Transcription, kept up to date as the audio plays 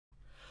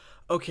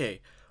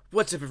Okay,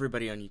 what's up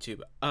everybody on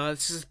YouTube?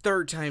 This is the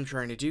third time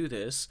trying to do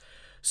this,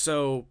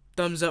 so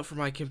thumbs up for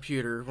my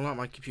computer, well not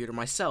my computer,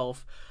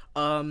 myself.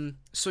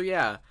 So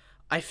yeah,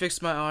 I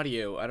fixed my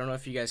audio. I don't know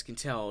if you guys can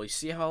tell. You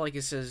see how like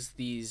it says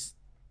these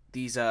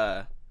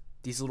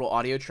little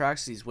audio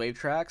tracks, these wave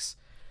tracks?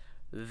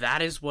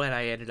 That is what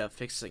I ended up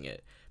fixing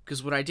it.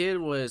 Because what I did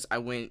was I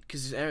went,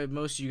 because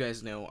most of you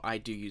guys know I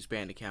do use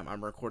Bandicam.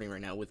 I'm recording right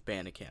now with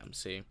Bandicam,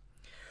 see?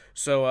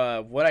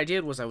 So what I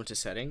did was I went to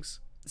settings,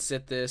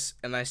 set this,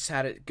 and I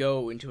had it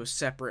go into a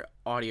separate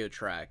audio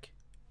track,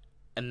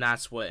 and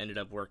that's what ended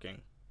up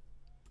working.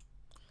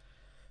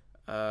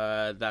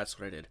 That's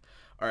what I did.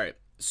 Alright,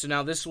 so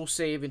now this will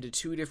save into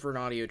two different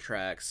audio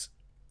tracks,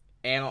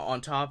 and on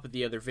top of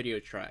the other video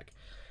track.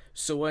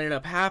 So what ended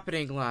up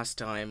happening last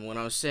time, when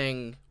I was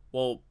saying,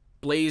 well,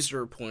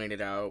 Blazer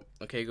pointed out,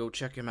 okay, go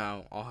check him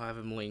out, I'll have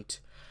him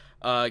linked.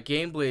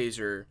 Game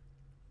Blazer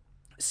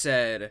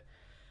said,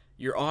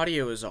 your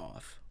audio is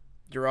off.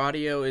 Your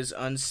audio is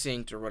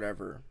unsynced or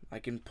whatever. I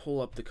can pull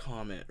up the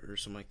comment or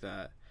something like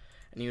that.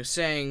 And he was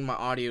saying my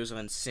audio is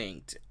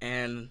unsynced.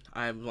 And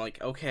I'm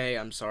like, okay,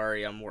 I'm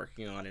sorry, I'm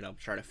working on it. I'll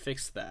try to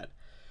fix that.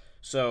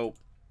 So,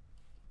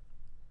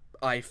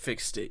 I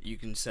fixed it, you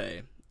can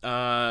say.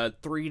 3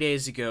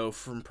 days ago,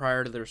 from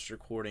prior to this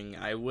recording,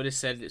 I would have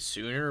said it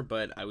sooner,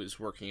 but I was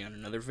working on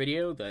another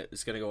video that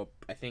is going to go up,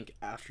 I think,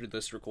 after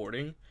this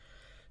recording.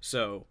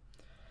 So,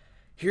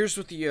 here's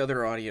what the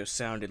other audio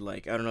sounded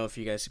like. I don't know if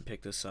you guys can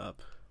pick this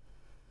up.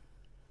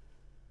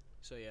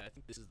 So yeah, I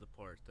think this is the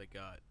part that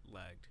got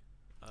lagged.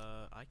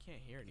 I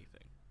can't hear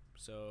anything.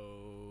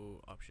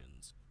 So,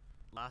 options.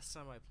 Last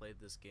time I played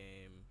this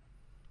game,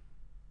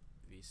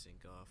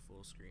 VSync off,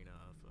 full screen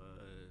off,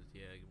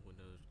 yeah,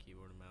 Windows,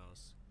 keyboard and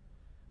mouse.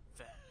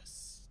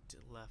 Fast,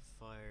 left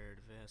fire,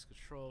 advanced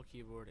control,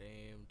 keyboard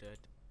aim,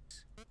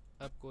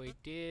 upgrade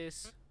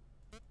this,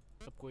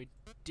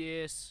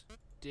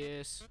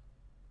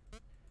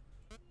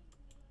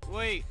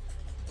 Wait,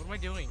 what am I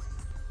doing?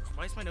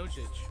 Why is my nose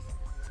itch?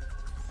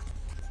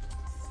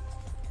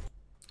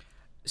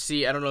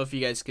 See, I don't know if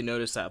you guys can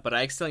notice that, but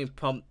I accidentally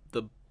bumped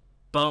the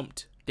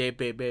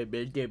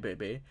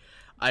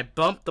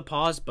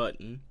pause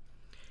button,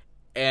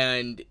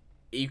 and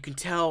you can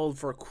tell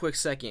for a quick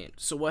second.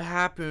 So what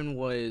happened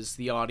was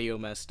the audio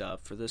messed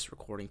up for this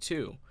recording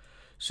too.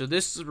 So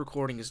this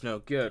recording is no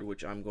good,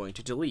 which I'm going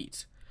to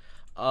delete.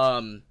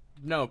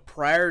 No,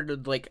 prior to,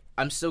 like,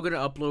 I'm still gonna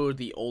upload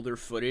the older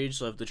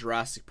footage of the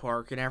Jurassic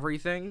Park and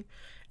everything,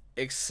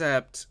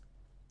 except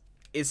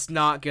it's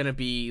not gonna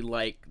be,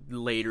 like,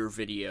 later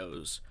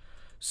videos.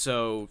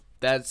 So,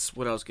 that's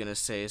what I was gonna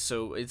say.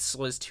 So, it's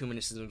 2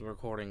 minutes into the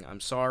recording.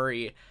 I'm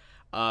sorry.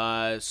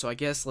 So I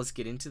guess let's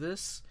get into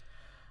this.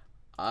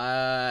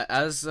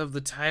 As of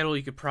the title,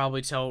 you could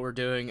probably tell what we're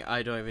doing.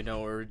 I don't even know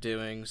what we're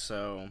doing,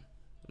 so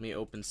let me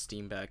open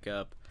Steam back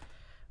up.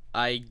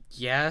 I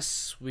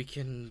guess we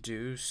can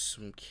do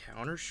some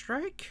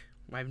Counter-Strike?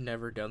 I've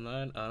never done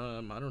that.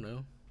 I don't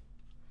know.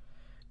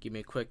 Give me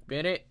a quick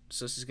minute.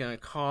 So this is gonna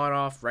call it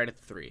off right at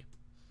 3.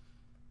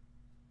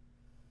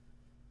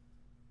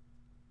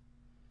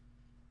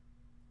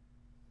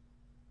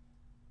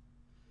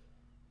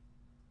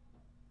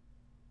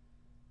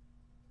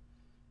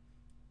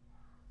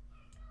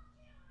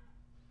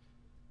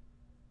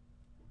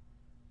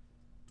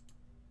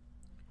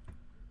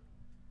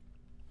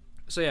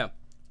 So yeah.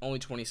 Only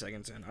 20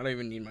 seconds in. I don't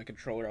even need my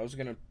controller. I was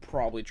gonna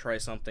probably try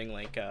something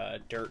like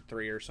Dirt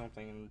 3 or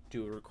something and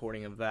do a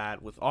recording of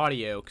that with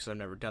audio, because I've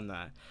never done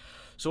that.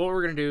 So what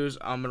we're gonna do is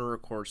I'm gonna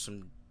record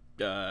some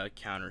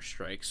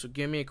Counter-Strike. So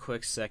give me a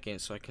quick second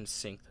so I can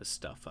sync this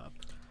stuff up.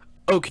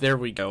 Okay, there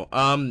we go.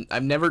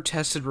 I've never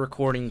tested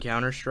recording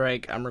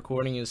Counter-Strike. I'm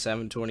recording in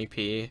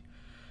 720p.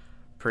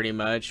 Pretty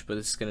much, but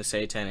this is gonna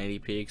say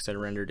 1080p because I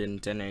rendered in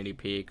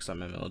 1080p because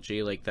I'm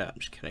MLG like that. I'm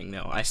just kidding.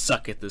 No, I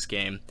suck at this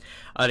game.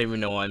 I don't even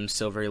know why I'm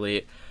Silver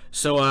Elite.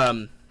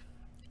 So,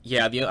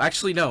 yeah,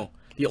 actually, no.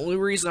 The only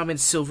reason I'm in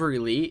Silver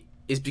Elite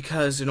is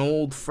because an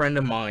old friend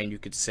of mine, you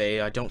could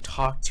say, I don't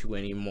talk to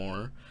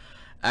anymore.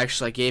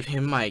 Actually, I gave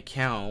him my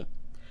account,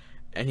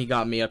 and he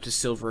got me up to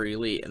Silver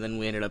Elite, and then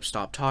we ended up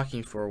stopped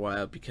talking for a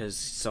while because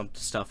some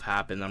stuff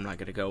happened I'm not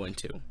gonna go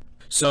into.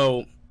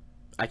 So,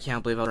 I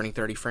can't believe I was running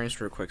 30 frames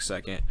for a quick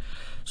second.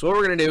 So what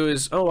we're going to do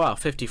is, oh wow,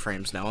 50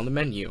 frames now on the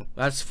menu.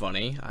 That's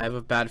funny. I have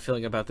a bad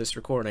feeling about this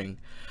recording.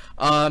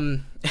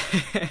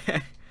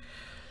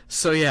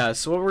 So yeah,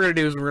 so what we're going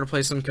to do is we're going to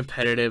play some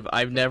competitive.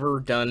 I've never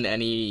done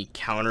any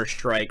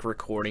Counter-Strike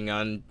recording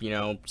on, you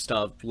know,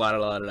 stuff, la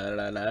la la la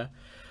la la.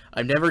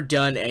 I've never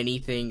done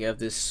anything of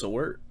this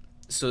sort.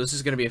 So this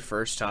is going to be a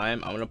first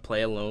time. I'm going to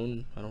play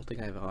alone. I don't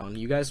think I have on.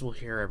 You guys will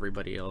hear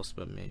everybody else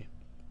but me.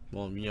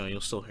 Well, you know,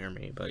 you'll still hear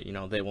me, but, you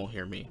know, they won't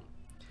hear me.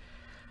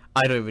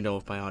 I don't even know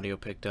if my audio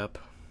picked up.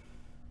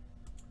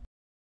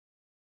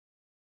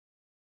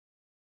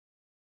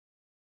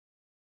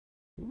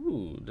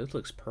 Ooh, this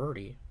looks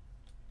pretty.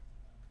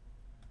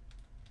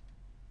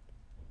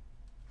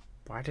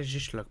 Why does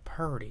this look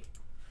pretty?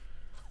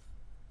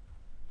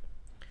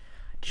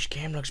 This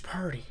game looks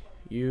pretty.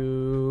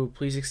 You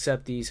please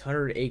accept these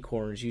 100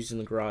 acorns used in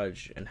the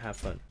garage and have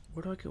fun.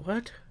 Where do I go?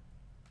 What?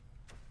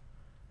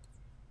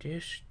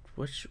 Dish?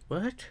 What?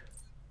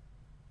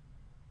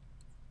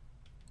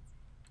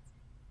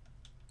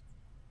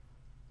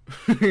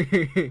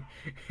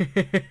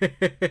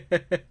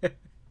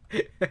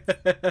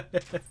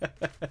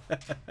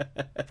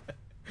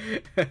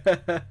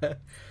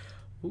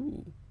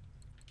 Ooh.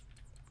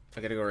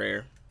 I gotta go right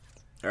here.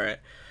 Alright.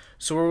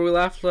 So where we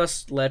left when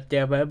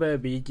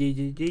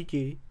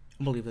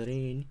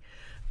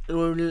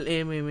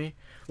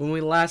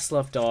we last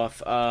left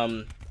off,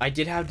 I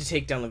did have to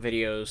take down the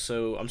video,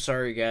 so I'm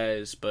sorry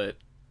guys, but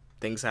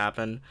things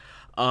happen.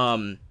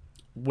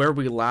 Where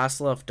we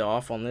last left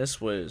off on this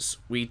was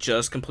we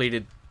just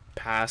completed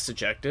past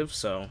objective,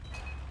 so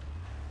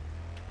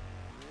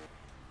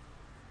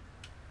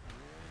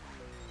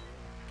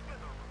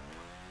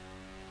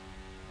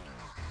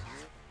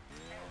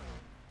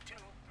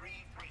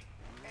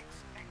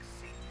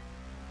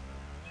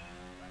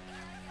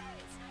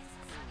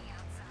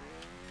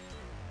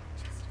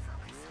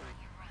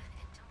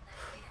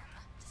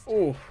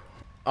oh,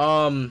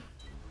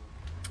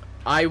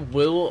 I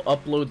will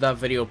upload that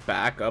video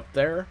back up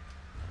there.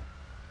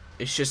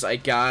 It's just I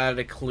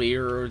gotta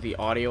clear the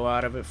audio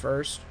out of it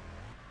first.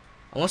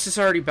 Unless it's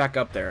already back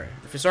up there.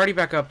 If it's already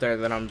back up there,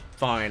 then I'm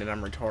fine and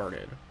I'm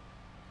retarded.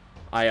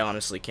 I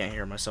honestly can't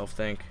hear myself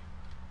think.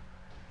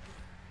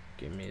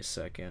 Give me a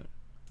second.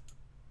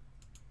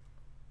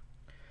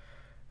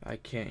 I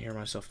can't hear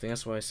myself think.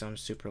 That's why I sound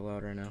super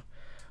loud right now.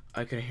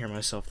 I couldn't hear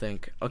myself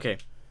think. Okay.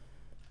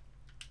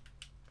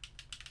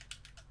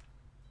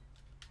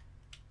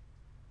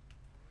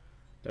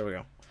 There we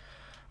go.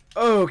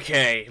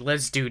 Okay,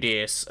 let's do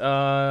this.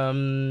 Yeah,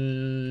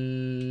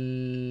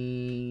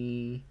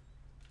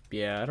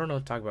 I don't know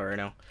what to talk about right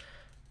now.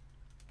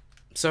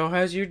 So,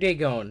 how's your day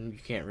going? You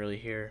can't really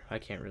hear. I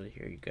can't really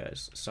hear you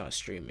guys. It's not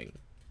streaming.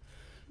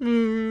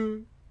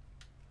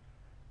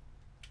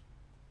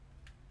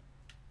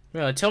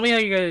 Yeah, tell me how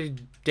your guys'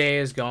 day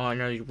is gone,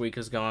 how your week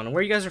is gone, and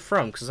where you guys are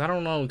from, because I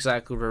don't know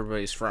exactly where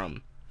everybody's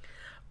from.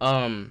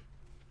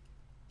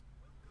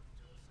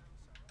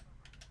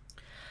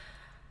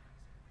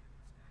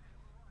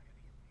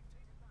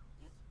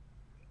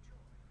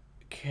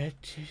 Okay,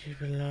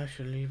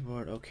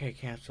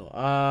 cancel.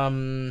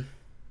 No,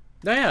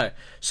 yeah.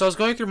 So I was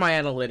going through my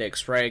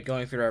analytics, right?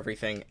 Going through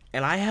everything,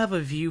 and I have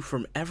a view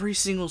from every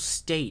single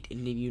state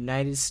in the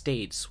United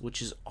States,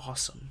 which is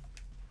awesome.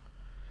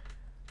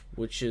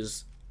 Which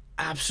is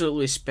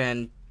absolutely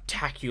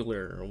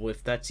spectacular,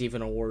 if that's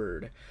even a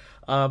word.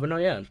 But no,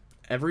 yeah.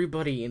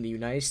 Everybody in the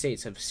United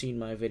States have seen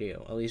my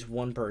video. At least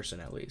one person,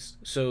 at least.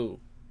 So,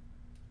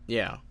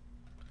 yeah.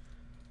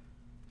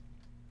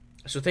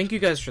 So thank you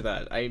guys for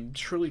that. I'm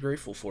truly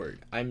grateful for it.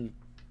 I'm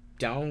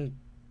down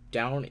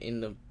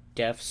in the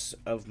depths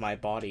of my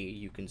body,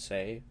 you can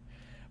say.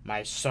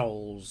 My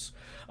souls.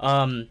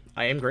 I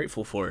am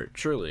grateful for it,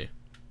 truly.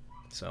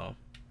 So.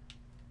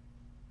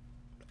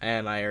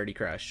 And I already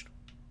crashed.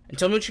 And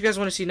tell me what you guys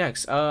want to see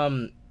next.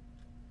 I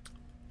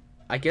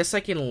guess I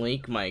can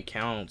link my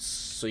accounts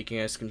so you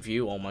guys can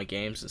view all my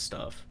games and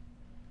stuff.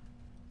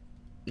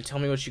 And tell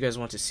me what you guys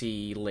want to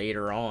see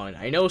later on.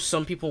 I know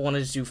some people want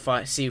to see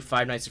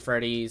Five Nights at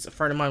Freddy's. A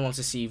friend of mine wants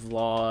to see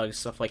vlogs,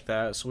 stuff like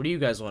that. So what do you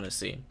guys want to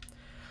see?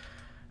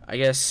 I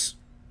guess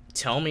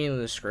tell me in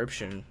the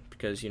description,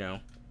 because, you know,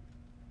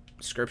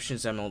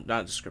 descriptions,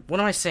 not description. What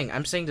am I saying?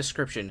 I'm saying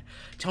description.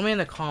 Tell me in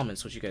the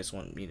comments what you guys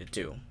want me to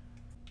do.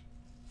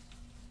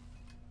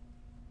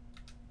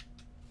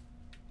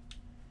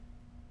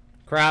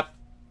 Crap.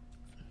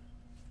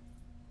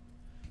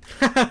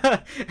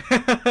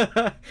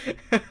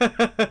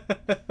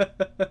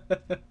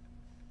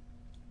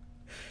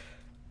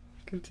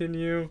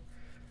 Continue.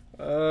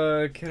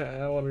 I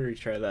want to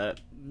retry that.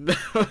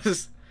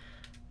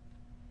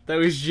 That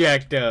was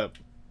jacked up.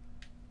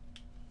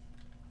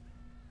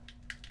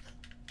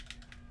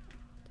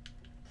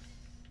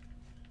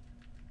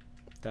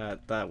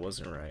 That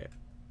wasn't right.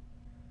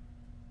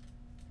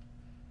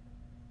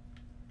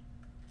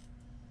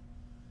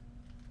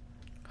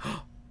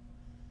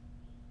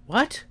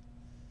 What?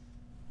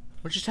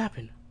 What just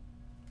happened?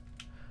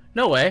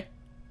 No way.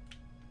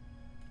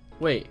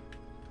 Wait.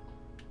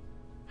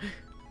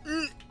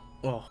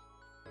 Oh.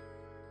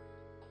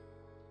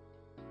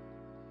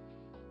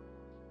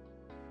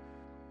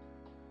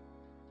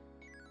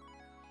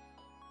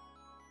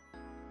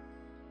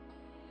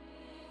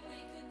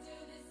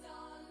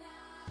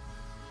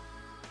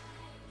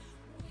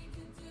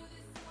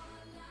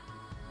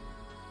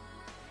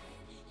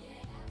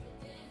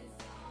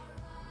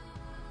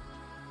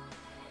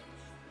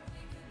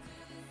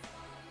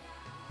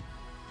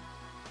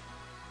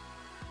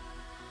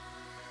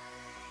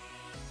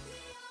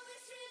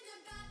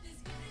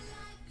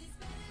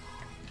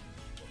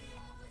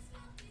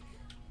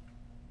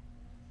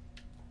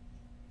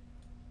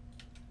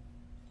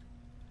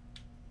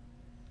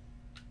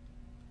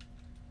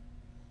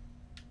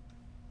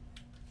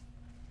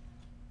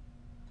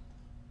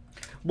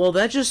 Well,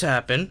 that just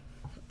happened.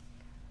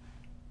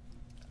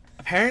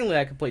 Apparently,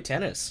 I can play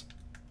tennis.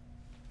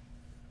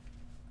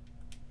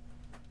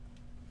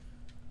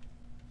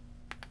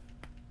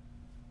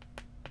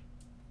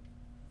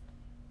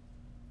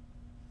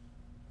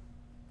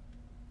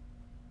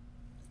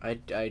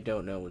 I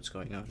don't know what's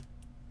going on.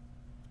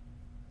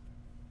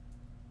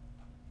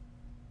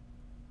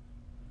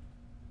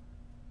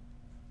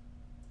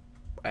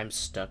 I'm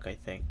stuck, I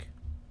think.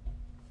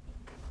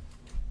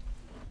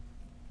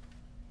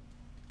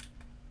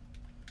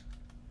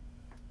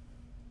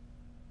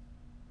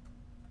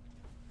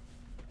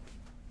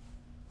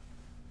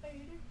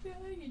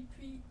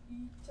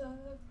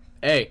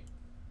 Hey.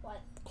 What?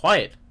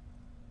 Quiet.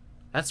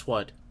 That's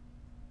what.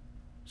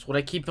 That's what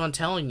I keep on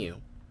telling you.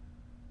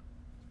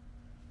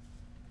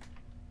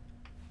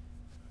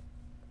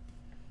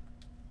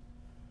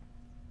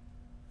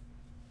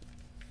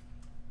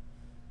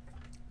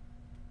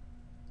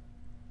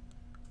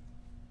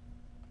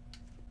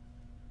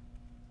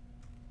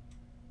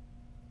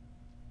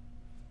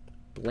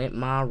 Let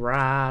my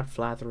ride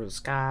fly through the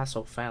sky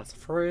so fast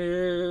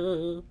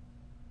free.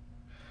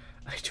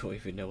 I don't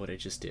even know what I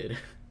just did.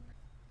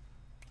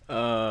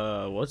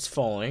 What's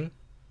falling?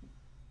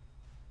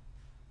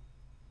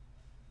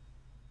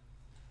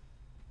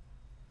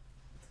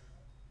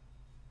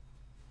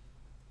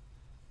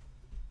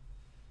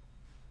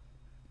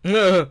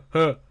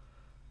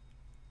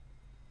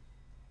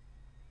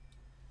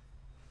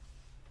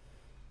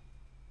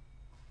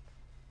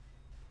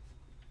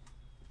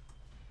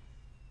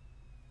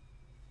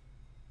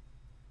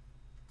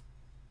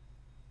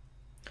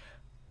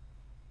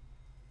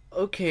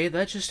 Okay,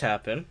 that just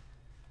happened.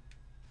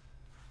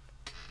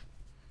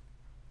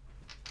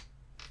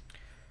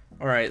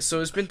 Alright, so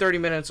it's been 30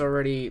 minutes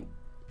already.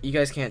 You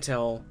guys can't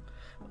tell.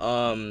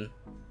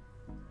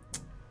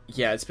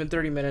 Yeah, it's been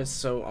 30 minutes,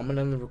 so I'm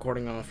gonna end the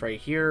recording off right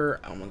here.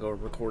 I'm gonna go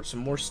record some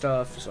more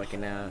stuff so I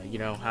can, you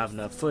know, have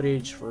enough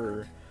footage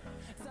for,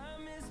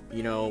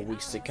 you know,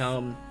 weeks to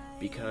come,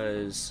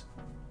 because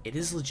it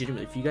is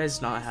legitimate. If you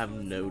guys not have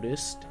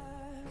noticed,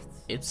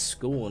 it's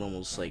school, and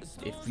almost like,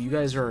 if you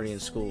guys are already in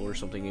school or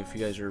something, if you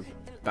guys are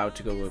about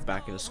to go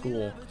back into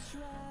school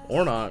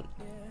or not,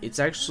 it's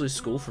actually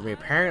school for me.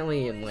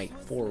 Apparently in like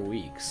 4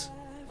 weeks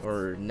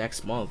or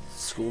next month,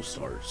 school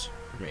starts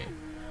for me.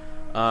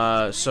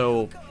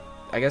 So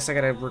I guess I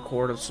gotta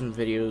record some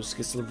videos,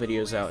 get some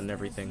videos out and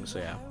everything, so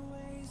yeah.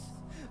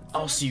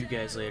 I'll see you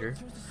guys later.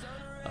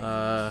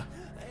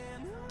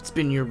 It's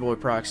been your boy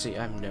Proxy.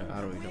 I don't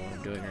even know what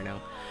I'm doing right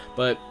now.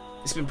 But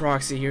it's been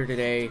Proxy here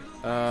today.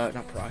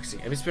 Not Proxy.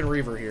 It's been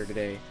Reaver here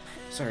today.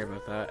 Sorry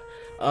about that.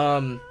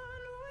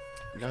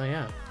 No,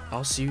 yeah.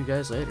 I'll see you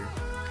guys later.